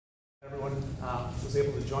Everyone was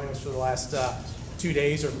able to join us for the last 2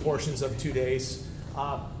 days or portions of 2 days.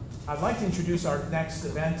 I'd like to introduce our next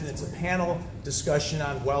event, and it's a panel discussion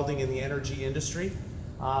on welding in the energy industry.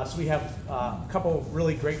 So we have a couple of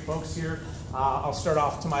really great folks here. I'll start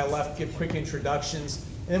off to my left, give quick introductions,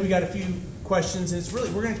 and then we got a few questions. And it's really,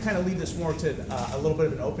 we're going to kind of leave this more to a little bit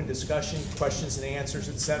of an open discussion, questions and answers,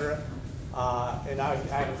 etc. And I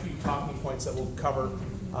have a few talking points that we'll cover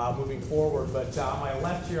moving forward. But on my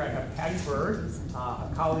left here, I have Patty Bird, a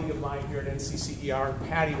colleague of mine here at NCCER.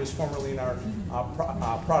 Patty was formerly in our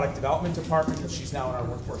product development department, and she's now in our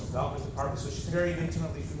workforce development department. So she's very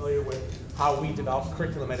intimately familiar with how we develop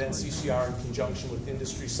curriculum at NCCER in conjunction with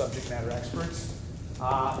industry subject matter experts.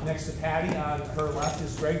 Next to Patty, on her left,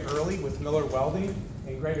 is Greg Early with Miller Welding.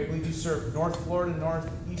 And Greg, I believe you serve North Florida,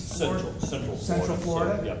 Northeast Florida? Central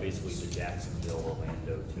Florida. So, yeah, basically the Jacksonville,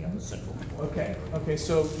 Orlando, Tampa, Central Florida. Okay,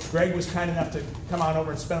 so Greg was kind enough to come on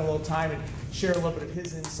over and spend a little time and share a little bit of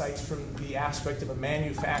his insights from the aspect of a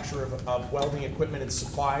manufacturer of welding equipment and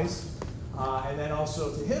supplies. And then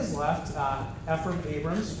also to his left, Ephraim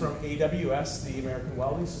Abrams from AWS, the American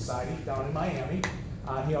Welding Society down in Miami.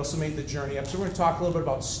 He also made the journey up. So we're going to talk a little bit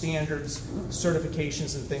about standards,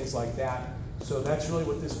 certifications, and things like that. So that's really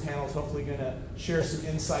what this panel is hopefully going to share some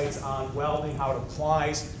insights on welding, how it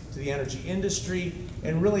applies to the energy industry,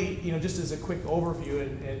 and really, just as a quick overview,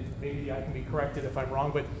 and maybe I can be corrected if I'm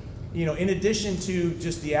wrong, but in addition to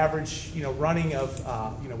just the average, running of,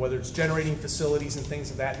 whether it's generating facilities and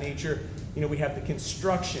things of that nature, we have the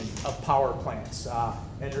construction of power plants.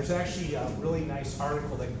 And there's actually a really nice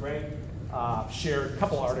article that Greg shared, a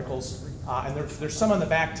couple articles, and there's some on the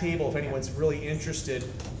back table if anyone's really interested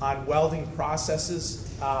on welding processes.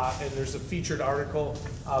 And there's a featured article.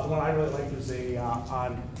 The one I really liked was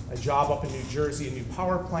on a job up in New Jersey, a new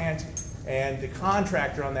power plant, and the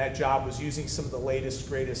contractor on that job was using some of the latest,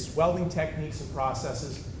 greatest welding techniques and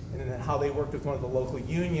processes, and then how they worked with one of the local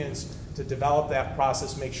unions to develop that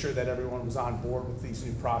process, make sure that everyone was on board with these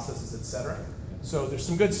new processes, etc. So there's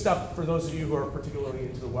some good stuff for those of you who are particularly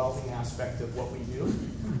into the welding aspect of what we do.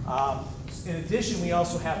 In addition, we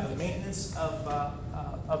also have the maintenance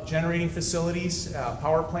of generating facilities,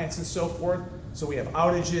 power plants and so forth. So we have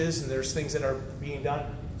outages and there's things that are being done.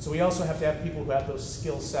 So we also have to have people who have those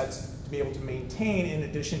skill sets to be able to maintain in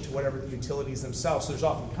addition to whatever the utilities themselves. So there's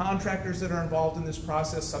often contractors that are involved in this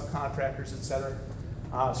process, subcontractors, et cetera.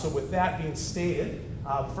 So with that being stated,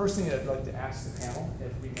 the first thing that I'd like to ask the panel,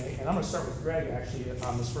 if we may, and I'm going to start with Greg actually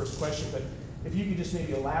on this first question, but if you could just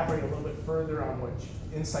maybe elaborate a little bit further on what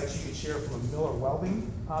insights you could share from a Miller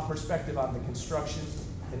Welding perspective on the construction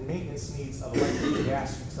and maintenance needs of electric and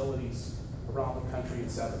gas utilities around the country, et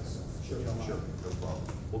cetera. So, Sure, no problem.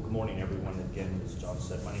 Well, good morning, everyone. Again, as John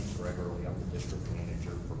said, my name is Greg Early. I'm the district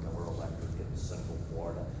manager for Miller Electric in Central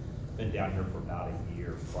Florida. Been down here for about a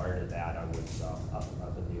year. Prior to that, I was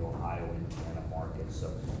up in the Ohio, Indiana market.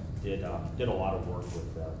 So did a lot of work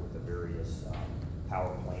with the various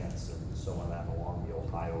power plants and so on that along the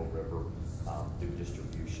Ohio River through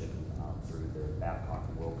distribution through the Babcock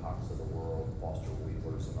and Wilcox of the world, Foster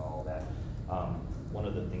Wheelers and all that. One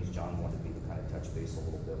of the things John wanted me to kind of touch base a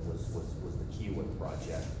little bit was the Kiewit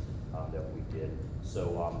project that we did.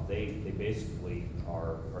 So they basically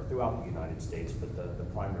are throughout the United States, but the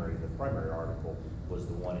primary article was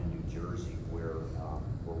the one in New Jersey where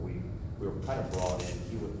we were kind of brought in.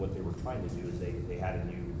 Kiewit, what they were trying to do is they had a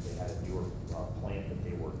newer plant that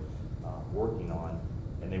they were working on,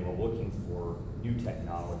 and they were looking for new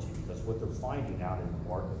technology because what they're finding out in the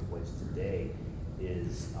marketplace today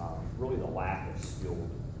is really the lack of skilled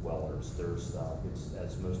welders. There's,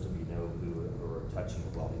 as most of you know who are touching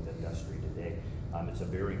the welding industry today, it's a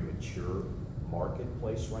very mature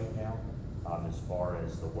marketplace right now as far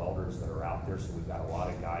as the welders that are out there. So we've got a lot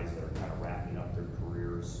of guys that are kind of wrapping up their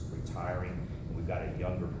careers, retiring, and we've got a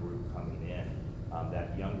younger group coming in.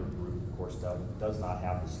 That younger group, of course, does not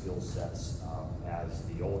have the skill sets as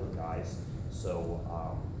the older guys. So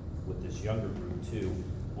with this younger group too,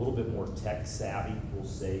 a little bit more tech savvy, we'll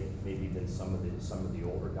say, maybe than some of the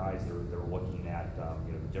older guys. They're looking at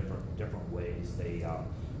different ways.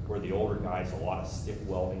 Where the older guys, a lot of stick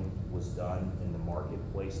welding was done in the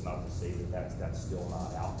marketplace. Not to say that that's still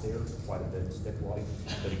not out there, quite a bit of stick welding.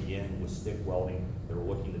 But again, with stick welding, they're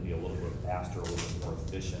looking to be a little bit faster, a little bit more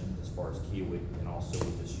efficient as far as Kiewit, and also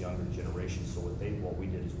with this younger generation. So what we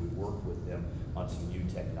did is we worked with them on some new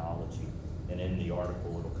technology. And in the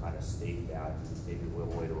article, it'll kind of state that. Maybe a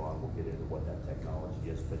little later on, we'll get into what that technology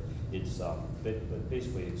is. But it's but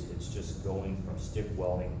basically, it's just going from stick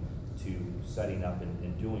welding to setting up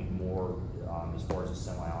and doing more as far as a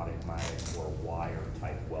semi-automatic or wire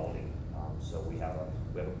type welding So we have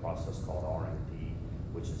a process called R&D,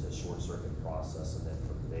 which is a short circuit process, and then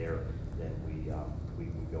from there, then we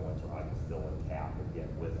go into like a fill and cap again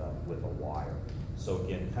with a wire. So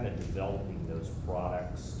again, kind of developing those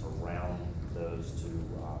products around those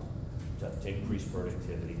to increase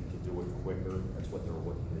productivity, to do it quicker. That's what they're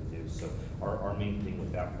looking to do. So our main thing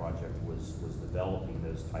with that project was developing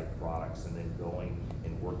those type products and then going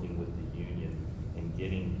and working with the union and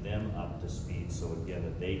getting them up to speed. So again,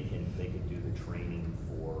 that they could do the training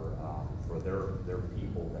for their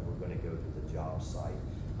people that were going to go to the job site.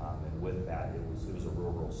 And with that, it was a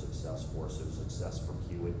real success for us. It was a success for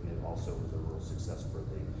Hewitt, and it also was a real success for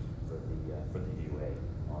the UA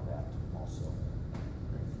on that also.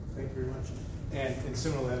 Thank you very much. And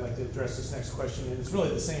similarly, I'd like to address this next question, and it's really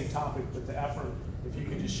the same topic, but the effort, if you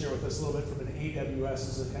could just share with us a little bit from an AWS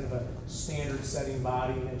as a kind of a standard setting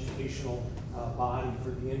body, an educational body for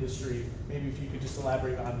the industry. Maybe if you could just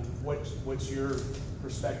elaborate on what's your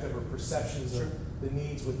perspective or perceptions of the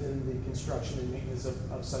needs within the construction and maintenance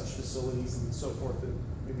of such facilities and so forth, and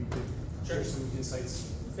maybe you could share some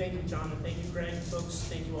insights. Thank you, John, and thank you, Greg. Folks,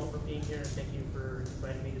 thank you all for being here, and thank you for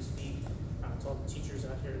inviting me to speak. To all the teachers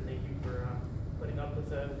out here, thank you for putting up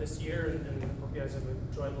with this year, and hope you guys have an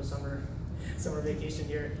enjoyable summer vacation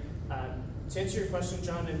here. To answer your question,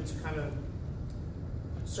 John, and to kind of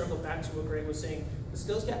circle back to what Greg was saying, the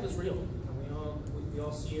skills gap is real. We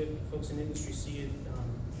all see it. Folks in the industry see it.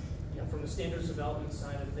 From the standards development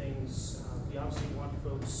side of things, we obviously want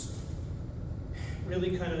folks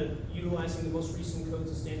really kind of utilizing the most recent codes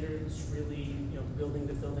and standards, really building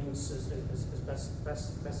the buildings as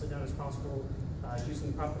bestly done as possible,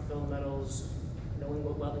 using the proper fill metals, knowing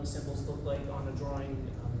what welding symbols look like on a drawing.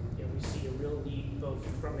 We see a real need both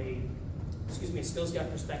from a skills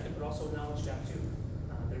gap perspective, but also a knowledge gap too.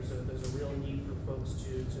 There's a real need for folks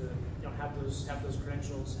to have those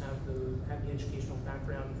credentials, have the educational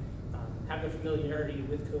background, have the familiarity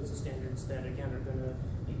with codes and standards that again are going to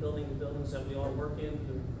be building the buildings that we all work in,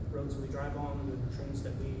 the roads that we drive on, the trains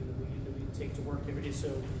that we take to work every day. So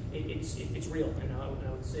it's real, and I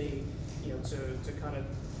would say to kind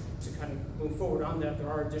of move forward on that, there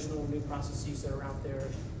are additional new processes that are out there.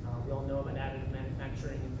 We all know about additive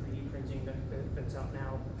manufacturing and 3D printing that's out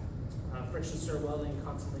now. Friction stir welding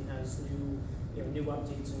constantly has new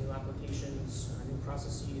updates and new applications, new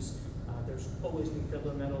processes. There's always new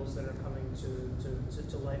filler metals that are coming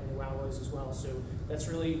to light, new alloys as well. So that's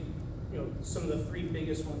really some of the three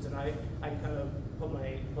biggest ones that I kind of put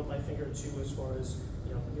my finger to as far as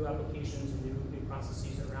new applications and new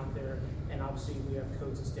processes that are out there. And obviously we have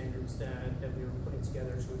codes and standards that we are putting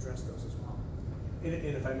together to address those as well. And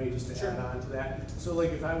if I may just Sure. add on to that, so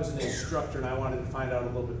like if I was an instructor and I wanted to find out a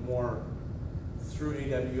little bit more through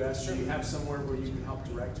AWS, Sure. do you have somewhere where you can help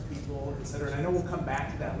direct people, et cetera? And I know we'll come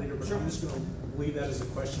back to that later, but Sure. I'm just going to leave that as a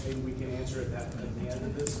question. Maybe we can answer it at the end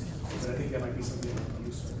of this, but I think that might be something that would be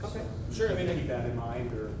useful. Okay. So Sure. I mean, keep that in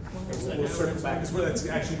mind, or So we'll now circle back. Because that's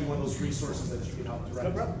actually one of those resources that you can help direct.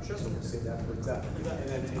 No problem. Sure. So we'll save that for that. And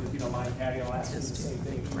then, if you don't mind, Patty, I'll ask you the same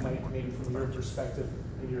thing. If you might, maybe from your perspective,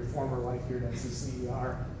 in your former life here at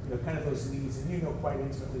NCCER, kind of those needs, and you know quite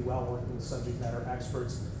intimately well working with subject matter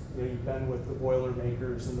experts. You've been with the boiler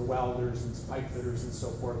makers and the welders and pipe fitters and so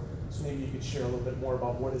forth. So maybe you could share a little bit more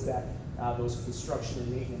about what is that, those construction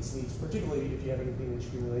and maintenance needs, particularly if you have anything that you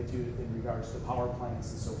can relate to in regards to power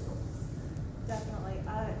plants and so forth. Definitely.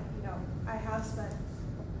 I have spent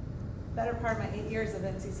better part of my 8 years of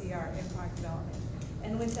NCCR in product development.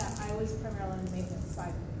 And with that, I was primarily on the maintenance side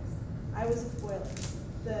of things. I was with boilers,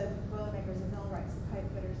 the boiler makers, the millwrights, the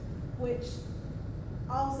pipe fitters, which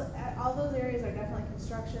also, all those areas are definitely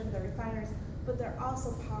construction, the refiners, but they're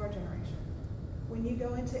also power generation. When you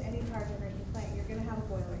go into any power generation plant, you're going to have a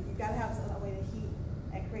boiler. You've got to have a way to heat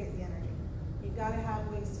and create the energy. You've got to have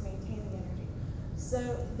ways to maintain the energy.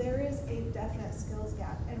 So there is a definite skills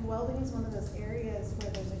gap, and welding is one of those areas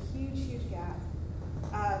where there's a huge gap.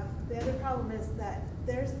 The other problem is that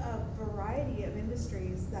there's a variety of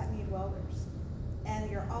industries that need welders,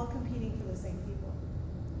 and you're all competing for the same people.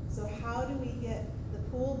 So how do we get the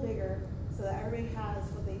pool bigger so that everybody has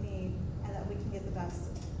what they need, and that we can get the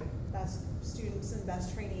best students and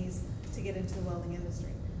best trainees to get into the welding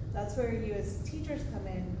industry? That's where you as teachers come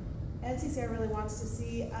in. NCCR really wants to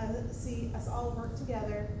see us all work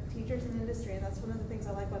together, teachers and industry, and that's one of the things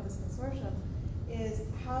I like about this consortium, is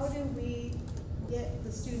how do we get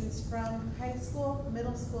the students from high school,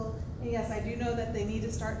 middle school, and yes, I do know that they need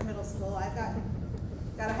to start in middle school. I've got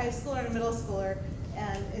a high schooler and a middle schooler,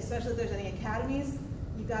 and especially if there's any academies,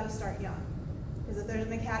 you've got to start young. Because if there's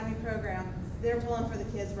an academy program, they're pulling for the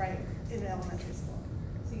kids right in elementary school.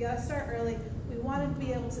 So you got to start early. We want to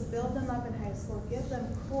be able to build them up in high school, give them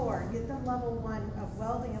core, get them level 1 of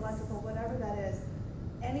welding, electrical, whatever that is.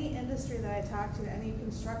 Any industry that I talk to, any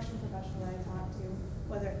construction professional that I talk to,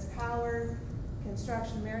 whether it's power,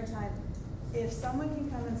 construction, maritime, if someone can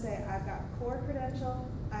come and say, I've got core credential,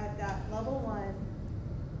 I've got level 1,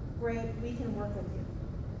 great, we can work with you.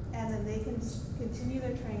 And then they can continue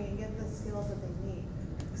their training and get the skills that they need.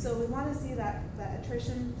 So we want to see that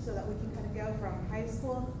attrition so that we can kind of go from high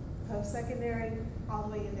school, post-secondary, all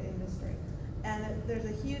the way into industry. And there's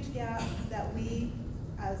a huge gap that we,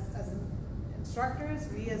 as instructors,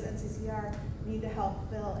 we as NCCR, need to help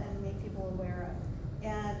fill and make people aware of.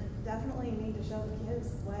 And definitely need to show the kids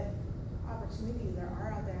what opportunities there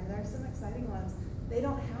are out there. And there's some exciting ones. They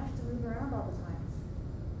don't have to move around all the time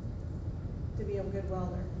to be a good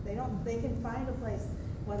welder. They can find a place,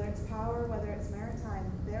 whether it's power, whether it's maritime.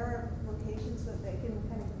 There are locations that they can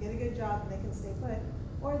kind of get a good job and they can stay put,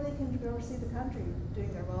 or they can go see the country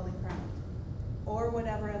doing their welding craft, or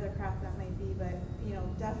whatever other craft that may be. But you know,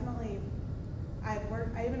 definitely, I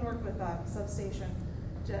even worked with a substation,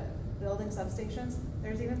 building substations.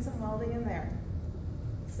 There's even some welding in there.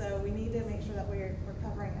 So we need to make sure that we're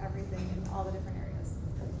covering everything in all the different areas.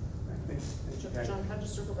 John, can I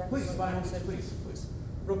just circle back? Please, to by all something means, you said? please.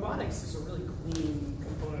 Robotics is a really clean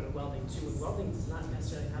component of welding too. And welding does not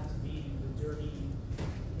necessarily have to be the dirty,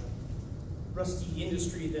 rusty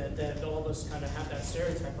industry that all of us kind of have that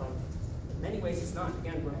stereotype of. In many ways, it's not.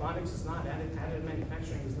 Again, robotics is not. Additive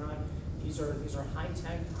manufacturing is not. These are high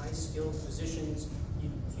tech, high skilled positions.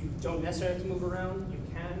 You don't necessarily have to move around. You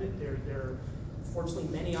can. There are fortunately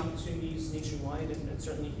many opportunities nationwide, and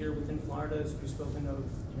certainly here within Florida, as we've spoken of,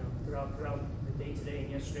 throughout the day today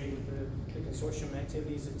and yesterday with the consortium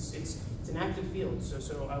activities. It's an active field.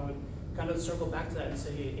 So I would kind of circle back to that and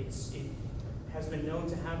say it has been known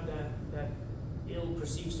to have that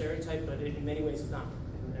ill-perceived stereotype, but in many ways it's not.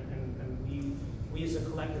 And we as a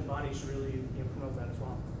collective body should really promote that as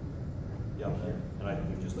well. Yeah, and I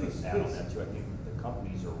think just to add on that too, I think the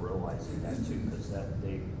companies are realizing that too, because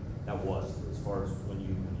that was, as far as when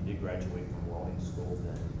you did graduate from welding school,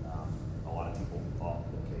 then a lot of people thought,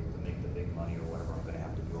 okay, to make the big money or whatever, I'm going to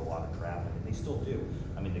have to do a lot of traveling, and they still do.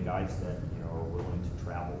 I mean, the guys that are willing to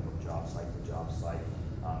travel from job site to job site,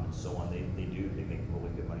 and so on, they make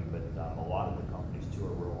really good money. But a lot of the companies too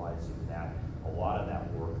are realizing that a lot of that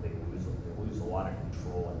work they lose a lot of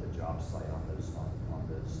control at the job site on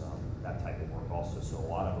that type of work also. So a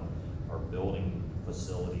lot of them are building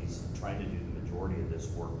facilities, trying to do the majority of this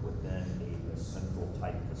work within a central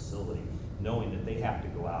type facility, knowing that they have to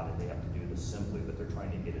go out and they have to do this simply, but they're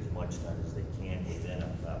trying to get as much done as they can within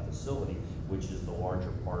a facility, which is the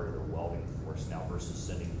larger part of their welding force now, versus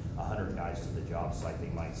sending 100 guys to the job site. They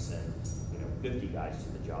might send 50 guys to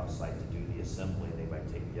the job site to do the assembly, and they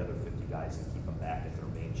might take the other 50 guys and keep them back at their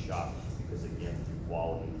main shop, because again, through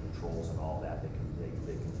quality controls and all that, they can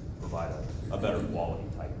provide a better quality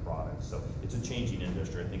type product. So it's a changing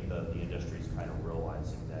industry. I think the industry is kind of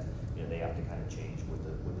realizing that they have to kind of change with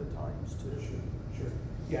the times too. Sure.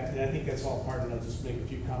 Yeah, and I think that's all part, and I'll just make a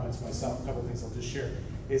few comments myself. A couple of things I'll just share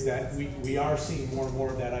is that we are seeing more and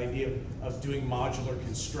more of that idea of doing modular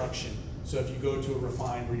construction. So if you go to a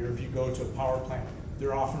refinery or if you go to a power plant,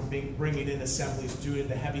 they're often bringing in assemblies, doing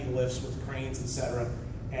the heavy lifts with cranes, etc.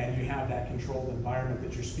 And you have that controlled environment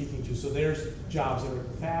that you're speaking to. So there's jobs that are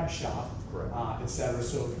at the fab shop, etc.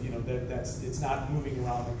 So it's not moving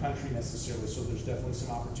around the country necessarily. So there's definitely some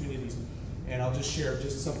opportunities. And I'll just share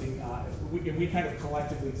just something. We kind of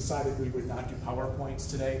collectively decided we would not do PowerPoints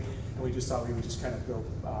today, and we just thought we would just kind of go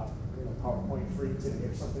PowerPoint free today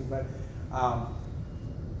or something. But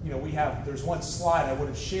there's one slide I would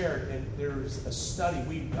have shared, and there's a study.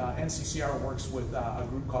 NCCR works with a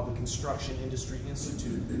group called the Construction Industry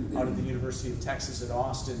Institute out of the University of Texas at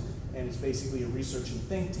Austin, and it's basically a research and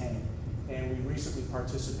think tank. And we recently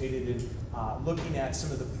participated in looking at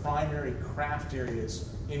some of the primary craft areas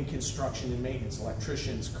in construction and maintenance: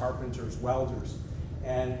 electricians, carpenters, welders.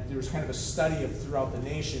 And there was kind of a study of throughout the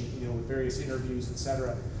nation, with various interviews, et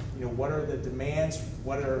cetera. What are the demands,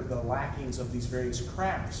 what are the lackings of these various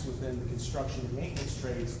crafts within the construction and maintenance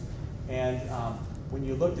trades? And when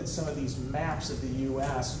you looked at some of these maps of the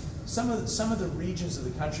U.S., some of the regions of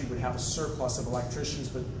the country would have a surplus of electricians,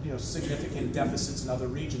 but significant deficits in other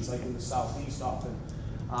regions, like in the Southeast often.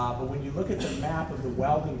 But when you look at the map of the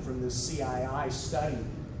welding from the CII study,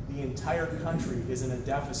 the entire country is in a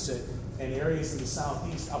deficit, and areas in the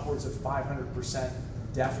Southeast upwards of 500%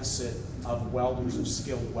 deficit of welders, of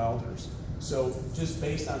skilled welders. So just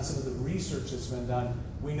based on some of the research that's been done,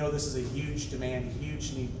 we know this is a huge demand,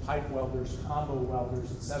 huge need: pipe welders, combo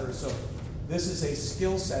welders, etc. So this is a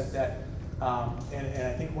skill set that And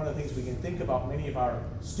I think one of the things we can think about, many of our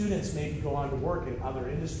students maybe go on to work in other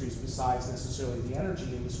industries besides necessarily the energy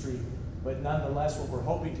industry, but nonetheless what we're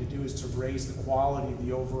hoping to do is to raise the quality of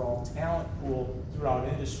the overall talent pool throughout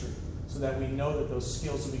industry so that we know that those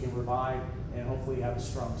skills that we can provide and hopefully have a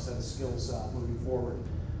strong set of skills moving forward.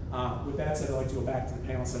 With that said, I'd like to go back to the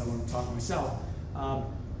panel, so I don't want to talk myself.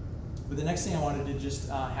 But the next thing I wanted to just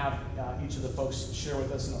have each of the folks share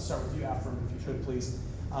with us, and I'll start with you, Afram, if you could please,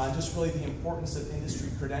 just really the importance of industry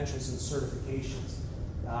credentials and certifications.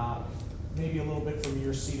 Maybe a little bit from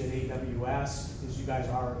your seat at AWS, because you guys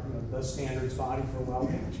are the standards body for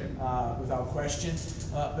welding, without question.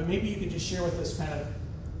 But maybe you could just share with us kind of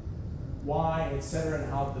why, et cetera, and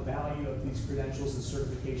how the value of these credentials and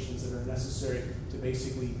certifications that are necessary to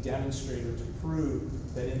basically demonstrate or to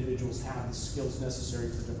prove that individuals have the skills necessary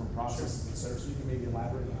for different processes, et cetera. So you can maybe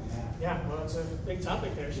elaborate on that. Yeah, well, it's a big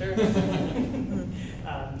topic there, sure.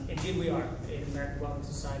 Indeed we are. The American Welding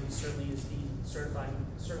Society certainly is the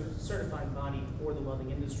certified body for the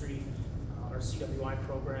welding industry. Our CWI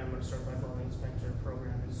program, our Certified Welding Inspector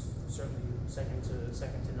program, is certainly second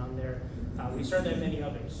to none there. We certainly have many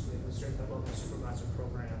others. We have a Certified Welding Supervisor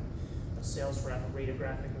program, a sales rep, a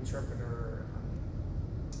radiographic interpreter,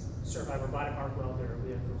 certified robotic arc welder.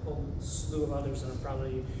 We have a whole slew of others that I'm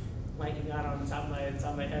probably blanking out on the top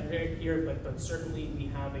of my head here, but certainly we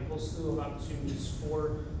have a whole slew of opportunities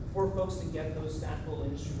for folks to get those stackable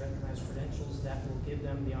industry recognized credentials that will give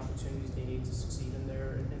them the opportunities they need to succeed in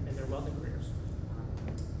their welding careers.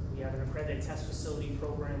 We have an accredited test facility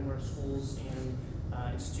program where schools and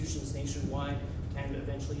institutions nationwide can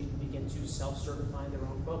eventually begin to self-certify their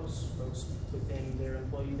own folks within their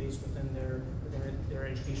employee base, within their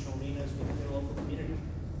educational arenas, within their local community.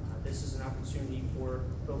 This is an opportunity for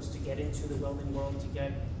folks to get into the welding world, to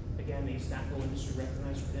get, again, a stackable industry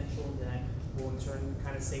recognized credential that will in turn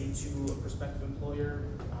kind of say to a prospective employer,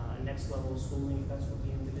 next level of schooling, if that's what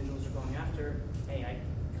the individuals are going after, hey, I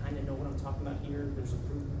kind of know what I'm talking about here. There's a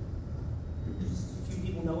group, a few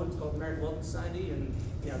people know it. It's called the American Welding Society, and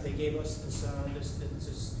they gave us this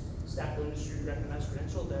stackable industry recognized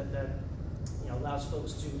credential that allows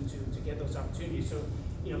folks to get those opportunities. So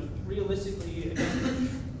realistically, again,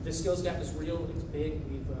 the skills gap is real. It's big.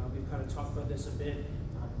 We've kind of talked about this a bit.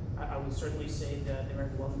 I would certainly say that the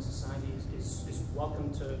American Welding Society is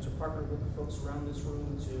welcome to partner with the folks around this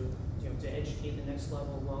room to educate the next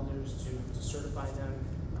level of welders, to certify them,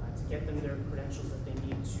 to get them their credentials that they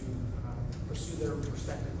need to pursue their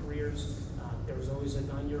respective careers. There's always a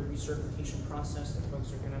 9-year recertification process that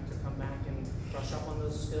folks are going to have to come back and brush up on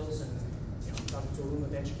those skills. And I'm talking to a room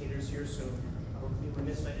of educators here, so I would be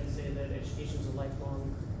remiss if I didn't say that education is a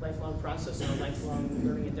lifelong process and a lifelong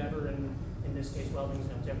learning endeavor, and in this case, welding is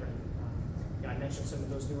no different. I mentioned some of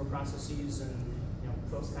those newer processes, and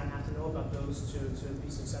folks kind of have to know about those to be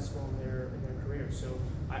successful in their careers. So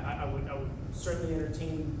I would certainly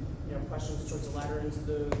entertain questions towards the latter end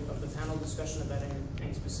of the panel discussion about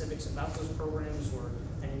any specifics about those programs or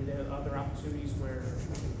any of the other opportunities where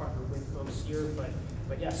we can partner with folks here.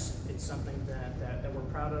 But yes, it's something that we're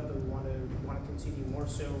proud of, that we want to continue more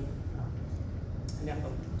so. And yeah,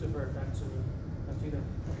 I'll defer it back to you there.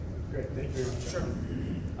 Great, thank you very much. Sure.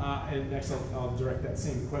 And next I'll direct that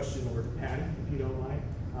same question over to Patty, if you don't mind.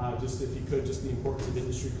 Just if you could, just the importance of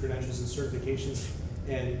industry credentials and certifications.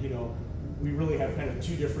 And we really have kind of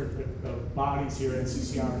two different bodies here,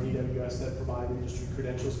 NCCR and EWS, that provide industry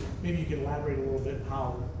credentials. Maybe you can elaborate a little bit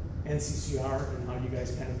how NCCR and how you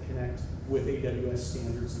guys kind of connect with AWS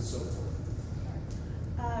standards and so forth.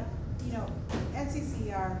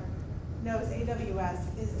 NCCR knows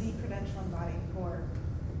AWS is the credentialing body for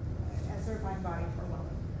a certifying body for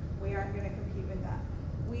welding. We aren't going to compete with that.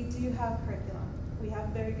 We do have curriculum. We have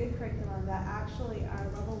very good curriculum that actually our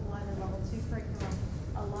level 1 and level 2 curriculum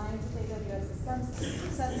aligns with AWS's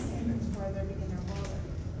set standards for their beginner welder.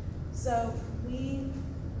 So we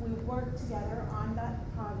work together on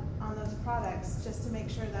those products just to make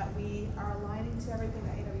sure that we are aligning to everything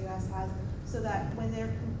that AWS has, so that when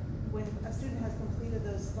a student has completed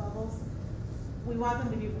those levels, we want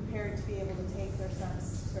them to be prepared to be able to take their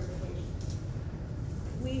certification.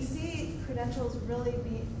 We see credentials really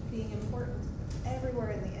being important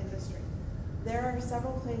everywhere in the industry. There are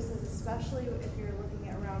several places, especially if you're looking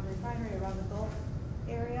at around refinery, around the Gulf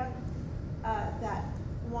area, that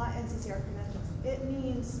want NCCR credentials. It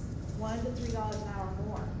means $1 to $3 an hour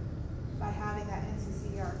more by having that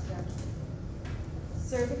NCCR credential.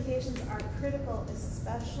 Certifications are critical,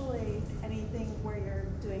 especially anything where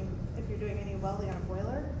if you're doing any welding on a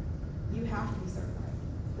boiler, you have to be certified.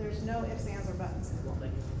 There's no ifs, ands, or buts.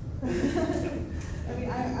 I mean,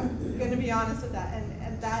 I'm gonna be honest with that,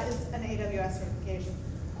 and that is an AWS certification.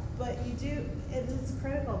 But it is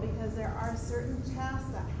critical because there are certain tasks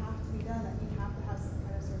that have to be done that you have to have some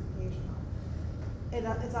kind of certification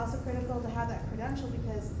on. It's also critical to have that credential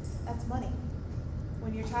because that's money.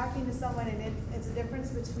 When you're talking to someone and it's a difference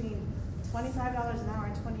between $25 an hour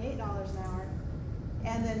and $28 an hour,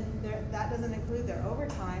 and then that doesn't include their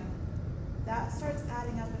overtime, that starts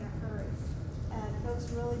adding up in a hurry. And folks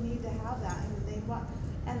really need to have that,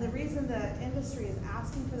 and the reason the industry is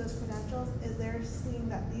asking for those credentials is they're seeing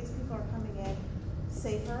that these people are coming in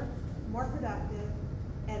safer, more productive,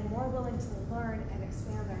 and more willing to learn and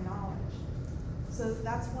expand their knowledge. So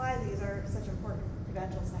that's why these are such important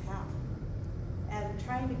credentials to have. And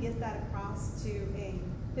trying to get that across to a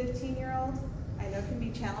 15-year-old, I know can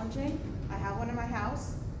be challenging. I have one in my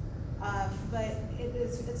house, but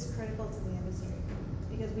it's critical to the industry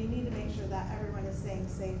because we need to make sure that everyone is staying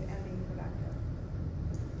safe and being productive.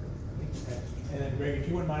 And then Greg, if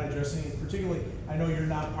you wouldn't mind addressing it, particularly, I know you're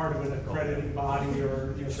not part of an accrediting body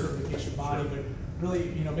or certification body, but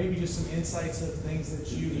really, maybe just some insights of things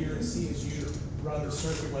that you hear and see as you run the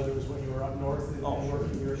circuit, whether it was when you were up north and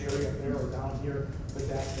working in your area up there or down here, but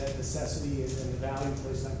that necessity and the value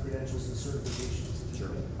placed on credentials and certifications.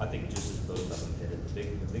 Sure. I think just as both of them hit it,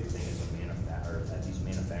 the big thing is that these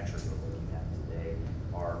manufacturers we're looking at today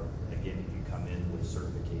are, again, if you come in with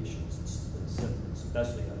certifications,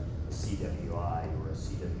 especially a CWI or a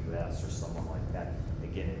CWS or someone like that,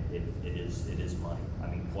 again, it is money. I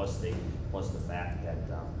mean, plus the fact that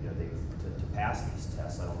to pass these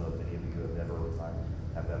tests. I don't know if any of you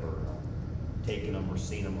have ever taken them or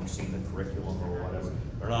seen the curriculum or whatever.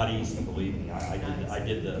 They're not easy, believe me. I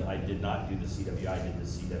did not do the CWI. I did the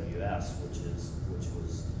CWS, which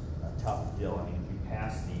was a tough deal. I mean, if you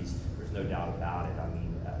pass these, there's no doubt about it. I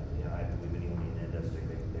mean, I believe anyone in the industry,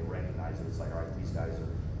 they recognize it. It's like, all right, these guys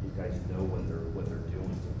know what they're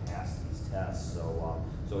doing to pass these tests.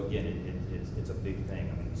 So again, it's a big thing.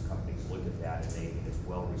 I mean, these companies look at that and it's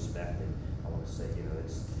well respected. I want to say,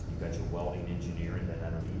 you've got your welding engineer, and then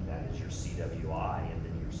underneath that is your CWI, and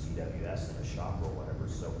then your CWS in a shop or whatever.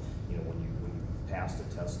 So when you pass a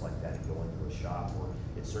test like that and go into a shop,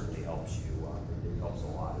 it certainly helps you. It helps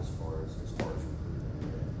a lot as far as recruitment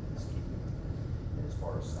and keeping, and as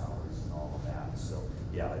far as salaries and all of that. So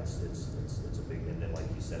yeah, it's a big. And then like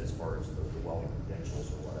you said, as far as the welding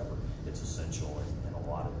credentials or whatever, it's essential in a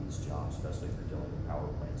lot of these jobs, especially if you're dealing with power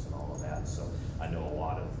plants and all of that. So I know a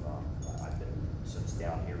lot of. I've been since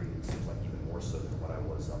down here. It seems like even more so than what I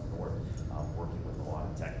was up north, working with a lot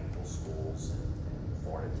of technical schools and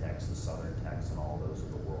Florida Techs, the Southern Techs, and all those of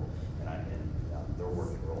the world. And they're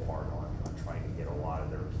working real hard on trying to get a lot of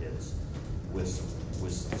their kids with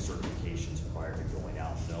some certifications prior to going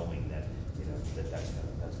out, knowing that that's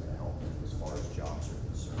gonna help them as far as jobs are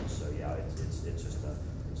concerned. So yeah, it's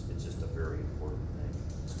just a very important thing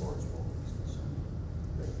as far as welding is concerned.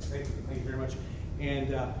 Great. Thank you very much.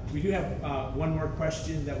 And we do have one more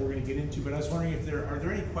question that we're going to get into, but I was wondering if are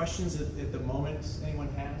there any questions at the moment anyone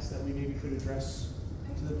has that we maybe could address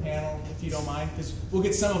to the panel, if you don't mind, because we'll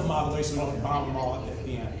get some of them out of the way so we don't bomb them all at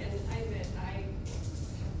the end. And I admit, I have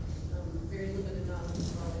very limited knowledge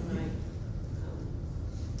of my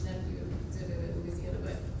nephew did it in Louisiana,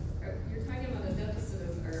 but you're talking about a deficit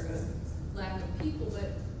or a lack of people, but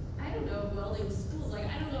I don't know welding schools, like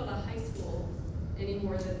I don't know of a high school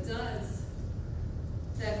anymore that does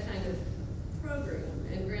that kind of program.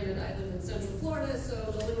 And granted, I live in Central Florida, so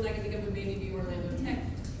the only one I can think of would maybe be Orlando Tech,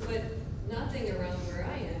 but nothing around where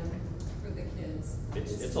I am for the kids.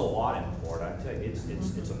 It's a lot in Florida. I tell you,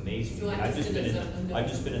 it's amazing. So I've just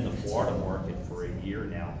been in the Florida market for a year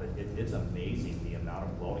now, but it's amazing the amount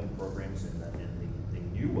of welding programs and the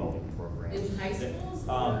new welding programs. In high schools?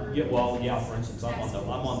 Yeah. For instance, I'm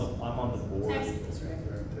on the board. Tech schools, right?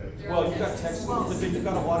 Well, you've got tech schools, but then you've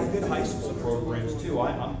got a lot of good high school programs too.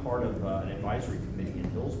 I'm part of an advisory committee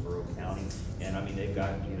in Hillsborough County, and I mean they've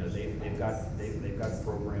got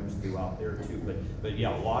programs throughout there too. But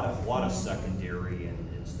yeah, a lot of secondary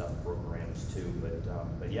and stuff programs too.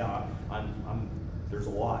 But yeah, there's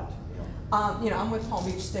a lot. I'm with Palm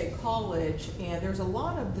Beach State College, and there's a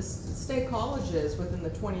lot of the state colleges within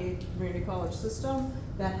the 28 community college system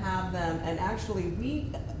that have them, and actually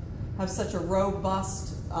we have such a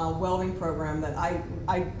robust welding program that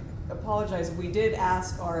I apologize. We did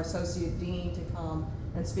ask our associate dean to come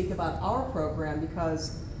and speak about our program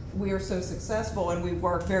because we are so successful, and we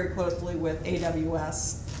work very closely with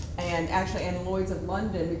AWS and Lloyd's of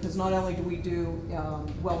London, because not only do we do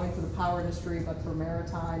welding for the power industry, but for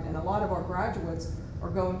maritime, and a lot of our graduates are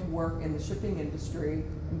going to work in the shipping industry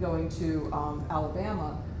and going to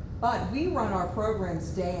Alabama. But we run our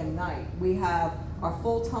programs day and night. We have our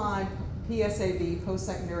full-time PSAV,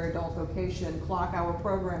 post-secondary adult vocation, clock hour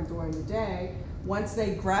program during the day. Once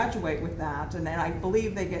they graduate with that, and then I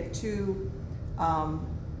believe they get 2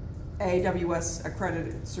 AWS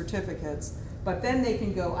accredited certificates, but then they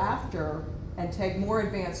can go after and take more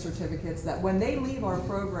advanced certificates that when they leave our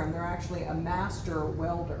program, they're actually a master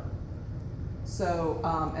welder. So,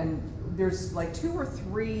 and there's like 2 or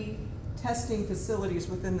 3 testing facilities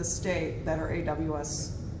within the state that are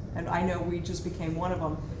AWS, and I know we just became one of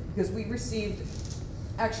them because we received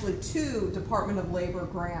actually 2 Department of Labor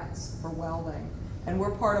grants for welding, and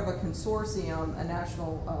we're part of a consortium, a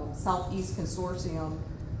national Southeast consortium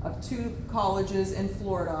of 2 colleges in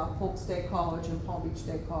Florida, Polk State College and Palm Beach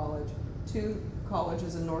State College, 2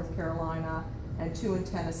 colleges in North Carolina, and 2 in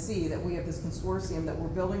Tennessee, that we have this consortium that we're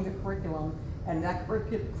building the curriculum, and that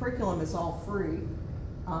curriculum is all free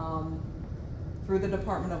through the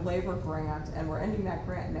Department of Labor grant, and we're ending that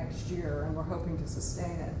grant next year, and we're hoping to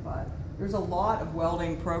sustain it. But there's a lot of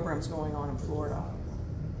welding programs going on in Florida.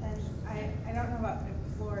 And I don't know about in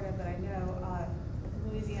Florida, but I know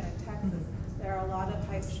Louisiana, Texas, there are a lot of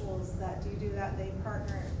high schools that do that. They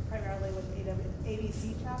partner primarily with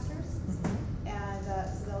ABC chapters, and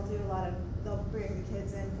so they'll do they'll bring the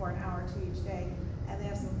kids in for an hour or 2 each day, and they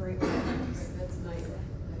have some great programs. That's nice.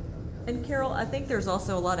 And Carol, I think there's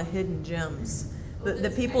also a lot of hidden gems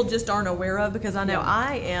that people just aren't aware of, because I know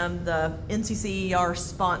I am the NCCER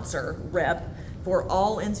sponsor rep for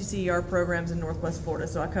all NCCER programs in Northwest Florida.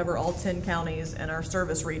 So I cover all 10 counties in our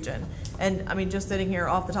service region. And I mean, just sitting here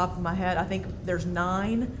off the top of my head, I think there's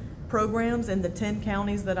 9 programs in the 10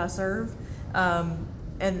 counties that I serve.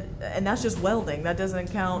 And that's just welding. That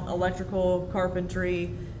doesn't count electrical,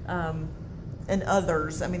 carpentry, and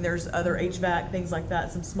others. I mean, there's other HVAC, things like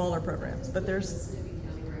that, some smaller programs, but there's.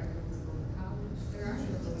 There are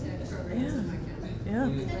little tech programs in my county. Yeah.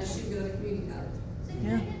 Unless you go to community college. So can I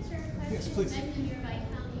answer a question? Yes, please. I'm in nearby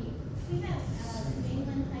county. We have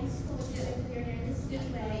Mainland High School here in the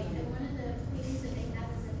Speedway, and one of the things that they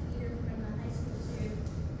have is a feeder from the high school to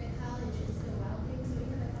the college is the welding. So we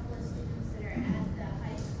have a couple of students that are at the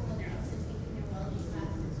high school, and they're also taking their welding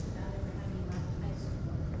classes without ever having left high school.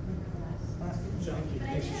 Thank you. But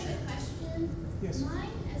I did have a question. Yes. Mine,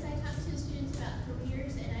 as I talk to students about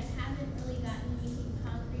careers, and I haven't really gotten anything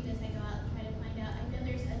concrete as I go out and try to find out. I know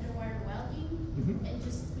there's underwater welding, and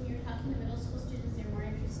just when you're talking to middle school students, they're more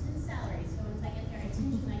interested in salary. So once I get their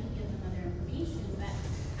attention, I can give them other information. But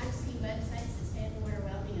I've seen websites that say underwater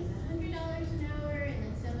welding is $100 an hour, and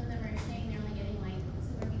then some of them are saying they're only getting like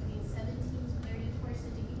somewhere between 17 to 34. So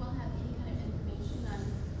do you all have any kind of information on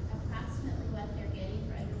approximately what they're getting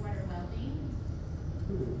for underwater welding?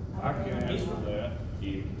 I can answer that. I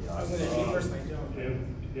was gonna say, personally, don't.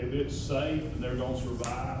 If it's safe and they're gonna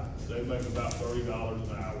survive, they make about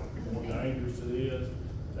 $30 an hour. The more dangerous it is,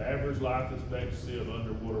 the average life expectancy of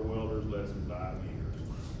underwater welders less than 5 years.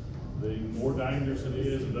 The more dangerous it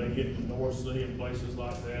is, if they get to the North Sea and places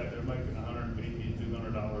like that, they're making $150 to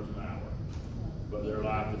 $200 an hour. But their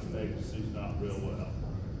life expectancy is not real well.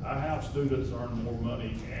 I have students earn more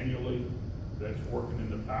money annually that's working in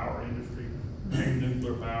the power industry,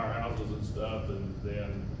 nuclear powerhouses and stuff, than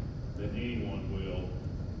anyone will,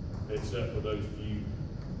 except for those few,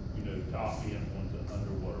 top end ones that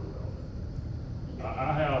underwater welding.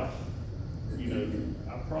 I have,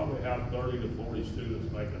 I probably have 30 to 40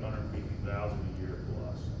 students making $150,000 a year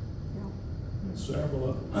plus. And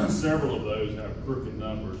several of those have crooked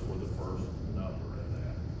numbers for the first number in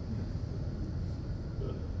that.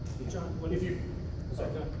 But, John, what If you, sorry,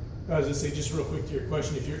 go ahead. I was gonna say, just real quick to your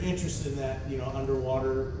question, if you're interested in that,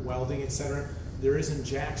 underwater welding, et cetera, there is in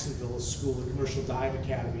Jacksonville a school, the Commercial Dive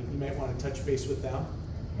Academy. You might want to touch base with them,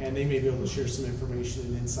 and they may be able to share some information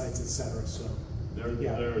and insights, et cetera. So, There's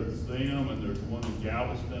them, and there's one in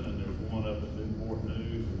Galveston, and there's one up at Newport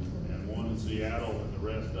News, and one in Seattle, and the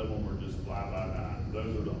rest of them are just fly-by-night.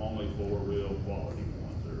 Those are the only 4 real quality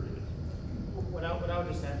ones there is. What I would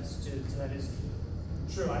just add to that is,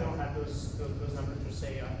 true, I don't have those numbers per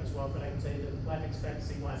se as well, but I can tell you that life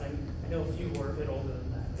expectancy wise, I know a few who are a bit older than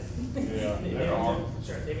that. Yeah, there are.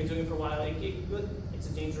 Sure, they've been doing it for a while. It's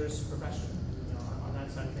a dangerous profession, on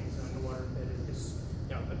that side of things. Underwater, that it is,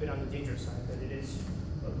 a bit on the dangerous side, but it is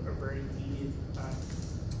a very needed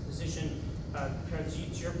position.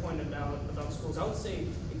 To your point about schools, I would say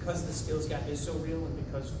because the skills gap is so real, and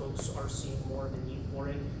because folks are seeing more of the need for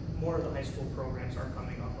it, more of the high school programs are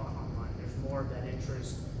coming up online. There's more of that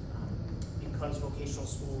interest because vocational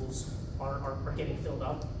schools are getting filled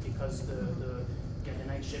up because the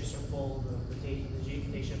night shifts are full, the day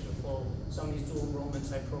shifts are full. Some of these dual enrollment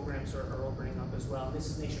type programs are opening up as well. This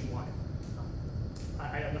is nationwide.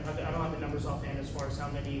 I don't have the numbers offhand as far as how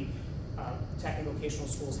many tech and vocational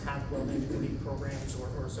schools have welding degree programs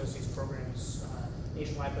or associates programs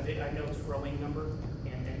nationwide, but I know it's a growing number,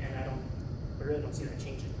 and I really don't see that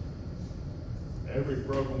changing. Every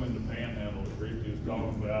program in the Panhandle that Rick is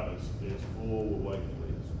talking about is full with waiting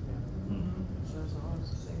lists. Shows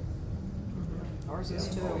ours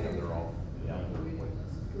is too. Yeah, they're all, yeah.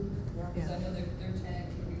 Because I know they're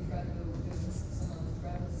tagged, we try to go visit some of the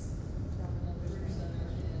Travis, the Career Center,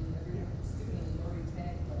 and every student is already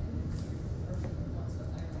tagged, like, person that wants to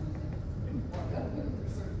hire them. Walk up with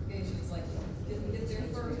their certifications, like, didn't get there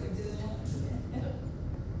first, they didn't want.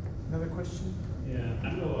 Another question? Yeah,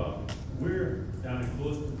 I know, we're down in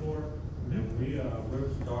Clewisport, and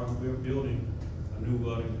we're building a new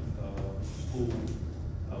welding, school.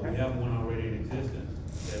 We have one already in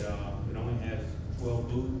existence that, it only has 12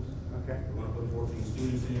 booths. Okay. We're gonna put 14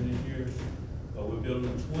 students in this year, but we're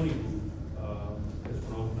building 20 booths, that's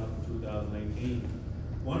gonna open up in 2018.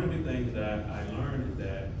 One of the things that I learned is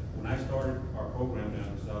that when I started our program down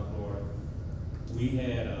in South Florida, we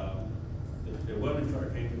had, the welding instructor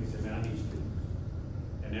came to me and said, man, I need students.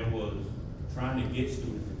 And there was trying to get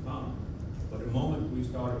students to come. But the moment we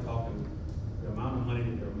started talking, the amount of money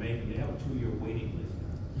that they're making, they have a 2-year waiting list now.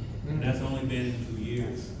 And that's only been in 2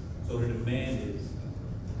 years. So the demand is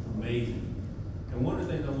amazing. And one of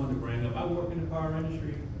the things I wanted to bring up, I work in the power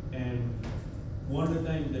industry, and one of the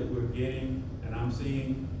things that we're getting, and I'm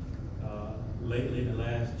seeing lately in the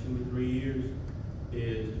last 2 to 3 years,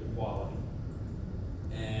 is quality.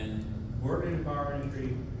 And working in the power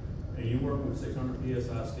industry, and you work with 600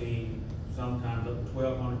 PSI steam, sometimes up to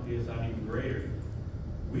 1200 PSI, even greater,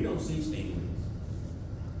 we don't see steam leaks.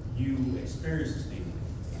 You experience the steam leak.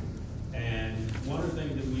 And one of the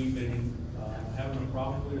things that we've been having a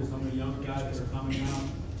problem with is some of the younger guys that are coming out.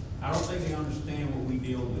 I don't think they understand what we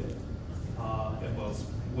deal with if a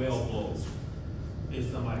well blows,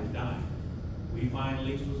 if somebody's dying. We find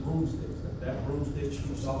leaks with broomsticks. If that broomstick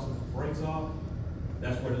shoots off and breaks off,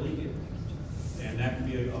 that's where the leak is. And that can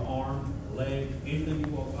be an arm, a leg, anything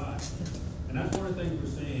you walk by. And that's one of the things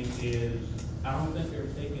we're seeing is, I don't think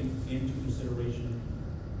they're taking into consideration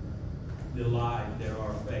the lives that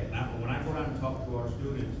are affected. Now, when I go down and talk to our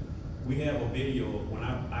students, we have a video of when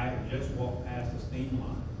I just walked past the steam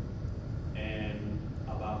line, and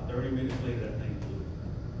about 30 minutes later, that thing blew.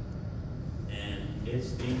 And its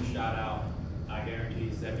steam shot out, I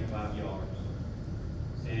guarantee, 75 yards.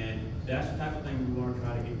 And that's the type of thing we want to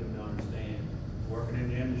try to get them to understand, working in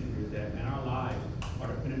the industry, is that, man, our lives are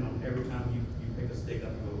dependent on every time you pick a stick up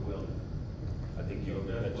and go to welding. I think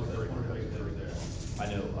that's a great one of the point. big things there. I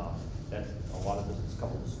know that a lot of a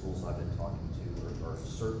couple of the schools I've been talking to are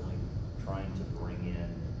certainly trying to bring in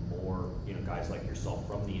more, guys like yourself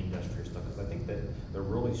from the industry stuff, because I think that they're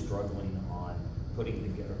really struggling on putting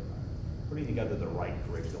together the right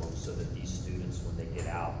curriculum so that these students, when they get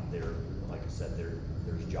out, they're, like I said, there's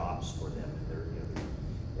jobs for them, and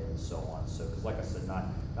and so on. So, because like I said,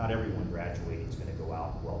 not everyone graduating is going to go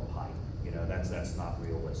out and weld pipe. That's not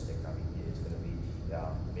realistic. I mean, it's going to be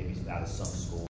maybe out of some schools.